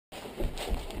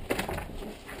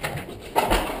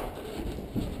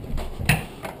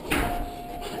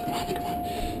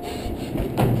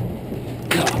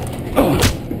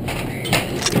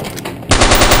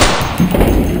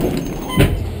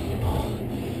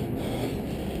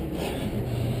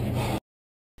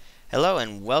Hello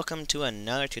and welcome to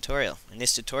another tutorial. In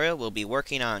this tutorial we'll be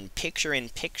working on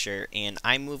picture-in-picture in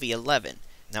iMovie 11.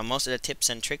 Now most of the tips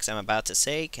and tricks I'm about to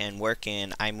say can work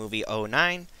in iMovie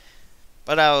 09,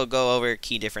 but I'll go over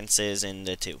key differences in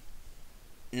the two.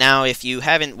 Now if you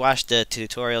haven't watched the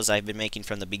tutorials I've been making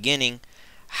from the beginning,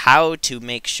 how to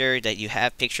make sure that you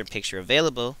have picture-in-picture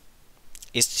available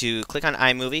is to click on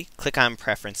iMovie, click on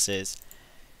Preferences,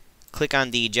 click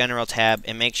on the General tab,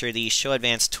 and make sure the Show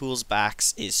Advanced Tools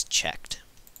box is checked.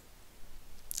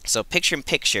 So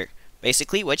picture-in-picture,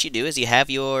 basically what you do is you have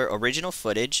your original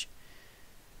footage,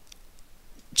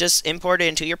 just import it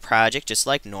into your project just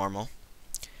like normal,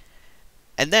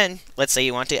 and then let's say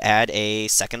you want to add a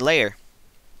second layer.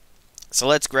 So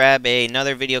let's grab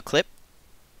another video clip.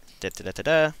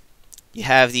 You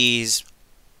have these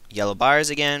yellow bars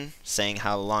again saying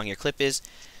how long your clip is.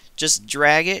 Just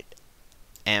drag it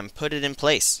and put it in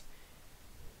place.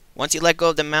 Once you let go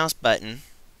of the mouse button,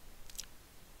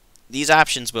 these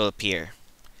options will appear.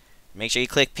 Make sure you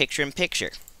click picture-in-picture.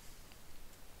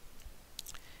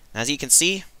 As you can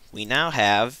see, we now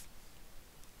have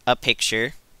a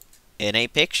picture in a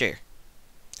picture.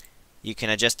 You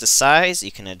can adjust the size,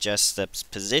 you can adjust the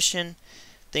position,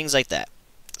 things like that.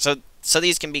 So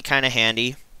these can be kind of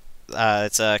handy.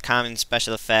 It's a common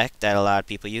special effect that a lot of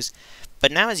people use.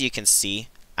 But now as you can see,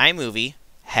 iMovie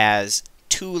has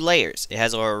two layers. It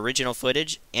has our original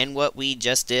footage and what we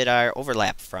just did our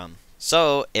overlap from.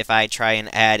 So if I try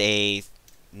and add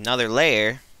another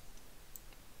layer,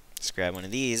 let's grab one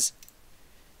of these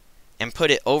and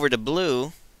put it over the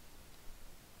blue,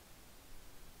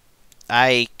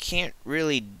 I can't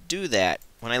really do that.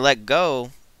 When I let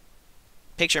go,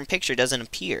 picture-in-picture doesn't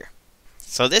appear.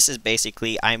 So this is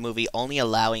basically iMovie only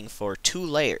allowing for two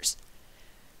layers.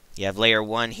 You have layer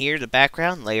 1 here, the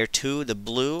background. Layer 2, the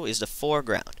blue, is the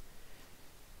foreground.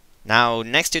 Now,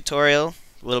 next tutorial,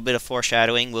 a little bit of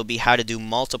foreshadowing, will be how to do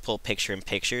multiple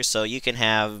picture-in-picture. So you can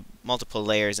have multiple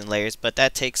layers and layers, but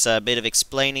that takes a bit of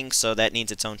explaining, so that needs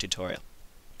its own tutorial.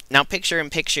 Now,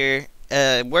 picture-in-picture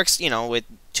works, with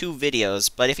two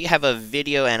videos, but if you have a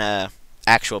video and a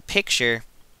actual picture,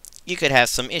 you could have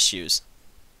some issues.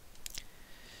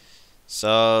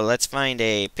 So let's find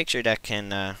a picture that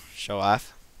can show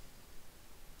off.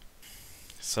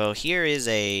 So here is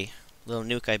a little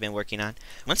nuke I've been working on.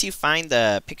 Once you find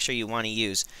the picture you want to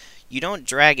use, you don't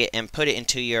drag it and put it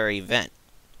into your event.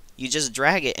 You just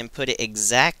drag it and put it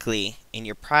exactly in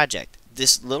your project.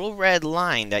 This little red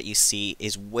line that you see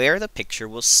is where the picture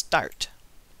will start.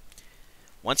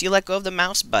 Once you let go of the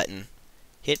mouse button,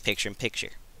 hit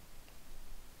picture-in-picture.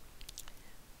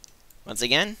 Once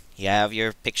again, you have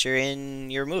your picture in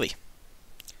your movie.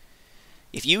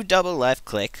 If you double left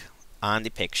click on the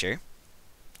picture,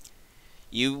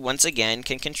 you once again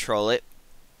can control it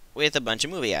with a bunch of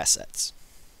movie assets.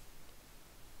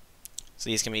 So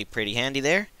these can be pretty handy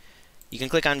there. You can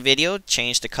click on video,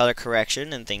 change the color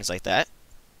correction and things like that.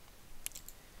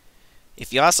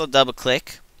 If you also double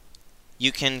click,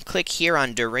 you can click here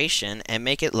on duration and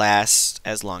make it last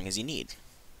as long as you need.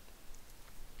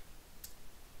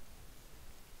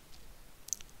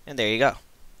 And there you go.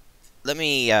 Let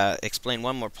me explain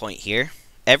one more point here.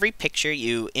 Every picture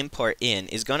you import in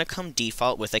is going to come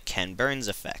default with a Ken Burns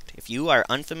effect. If you are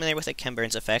unfamiliar with a Ken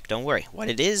Burns effect, don't worry. What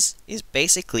it is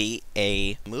basically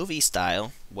a movie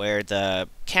style where the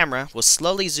camera will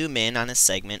slowly zoom in on a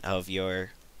segment of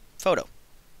your photo.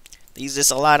 They use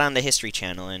this a lot on the History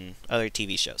Channel and other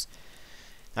TV shows.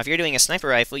 Now if you're doing a sniper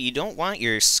rifle, you don't want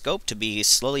your scope to be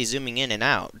slowly zooming in and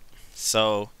out.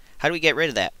 So how do we get rid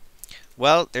of that?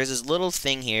 Well, there's this little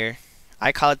thing here.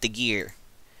 I call it the gear.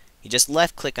 You just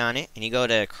left click on it and you go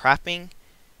to cropping,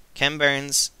 Ken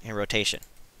Burns, and rotation.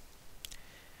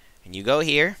 And you go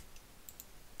here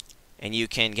and you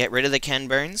can get rid of the Ken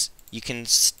Burns. You can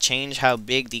change how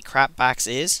big the crop box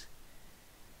is.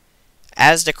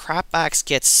 As the crop box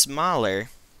gets smaller,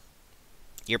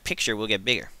 your picture will get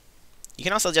bigger. You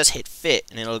can also just hit fit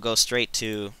and it'll go straight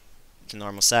to the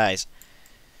normal size.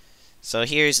 So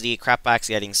here's the crop box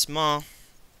getting small.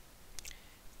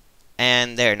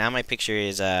 And there, now my picture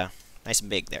is nice and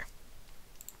big there.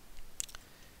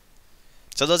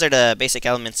 So those are the basic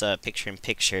elements of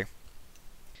picture-in-picture.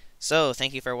 So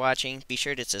thank you for watching. Be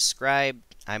sure to subscribe.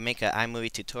 I make an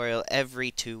iMovie tutorial every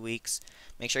 2 weeks.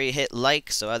 Make sure you hit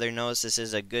like so others know this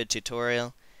is a good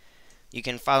tutorial. You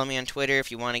can follow me on Twitter if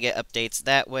you want to get updates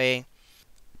that way.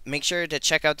 Make sure to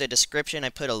check out the description. I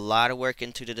put a lot of work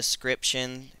into the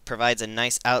description. It provides a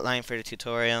nice outline for the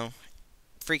tutorial.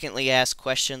 Frequently asked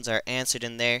questions are answered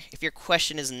in there. If your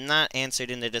question is not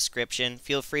answered in the description,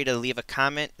 feel free to leave a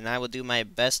comment and I will do my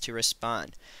best to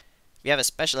respond. If you have a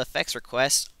special effects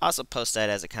request, also post that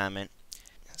as a comment.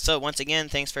 So once again,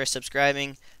 thanks for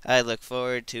subscribing. I look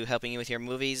forward to helping you with your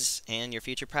movies and your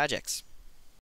future projects.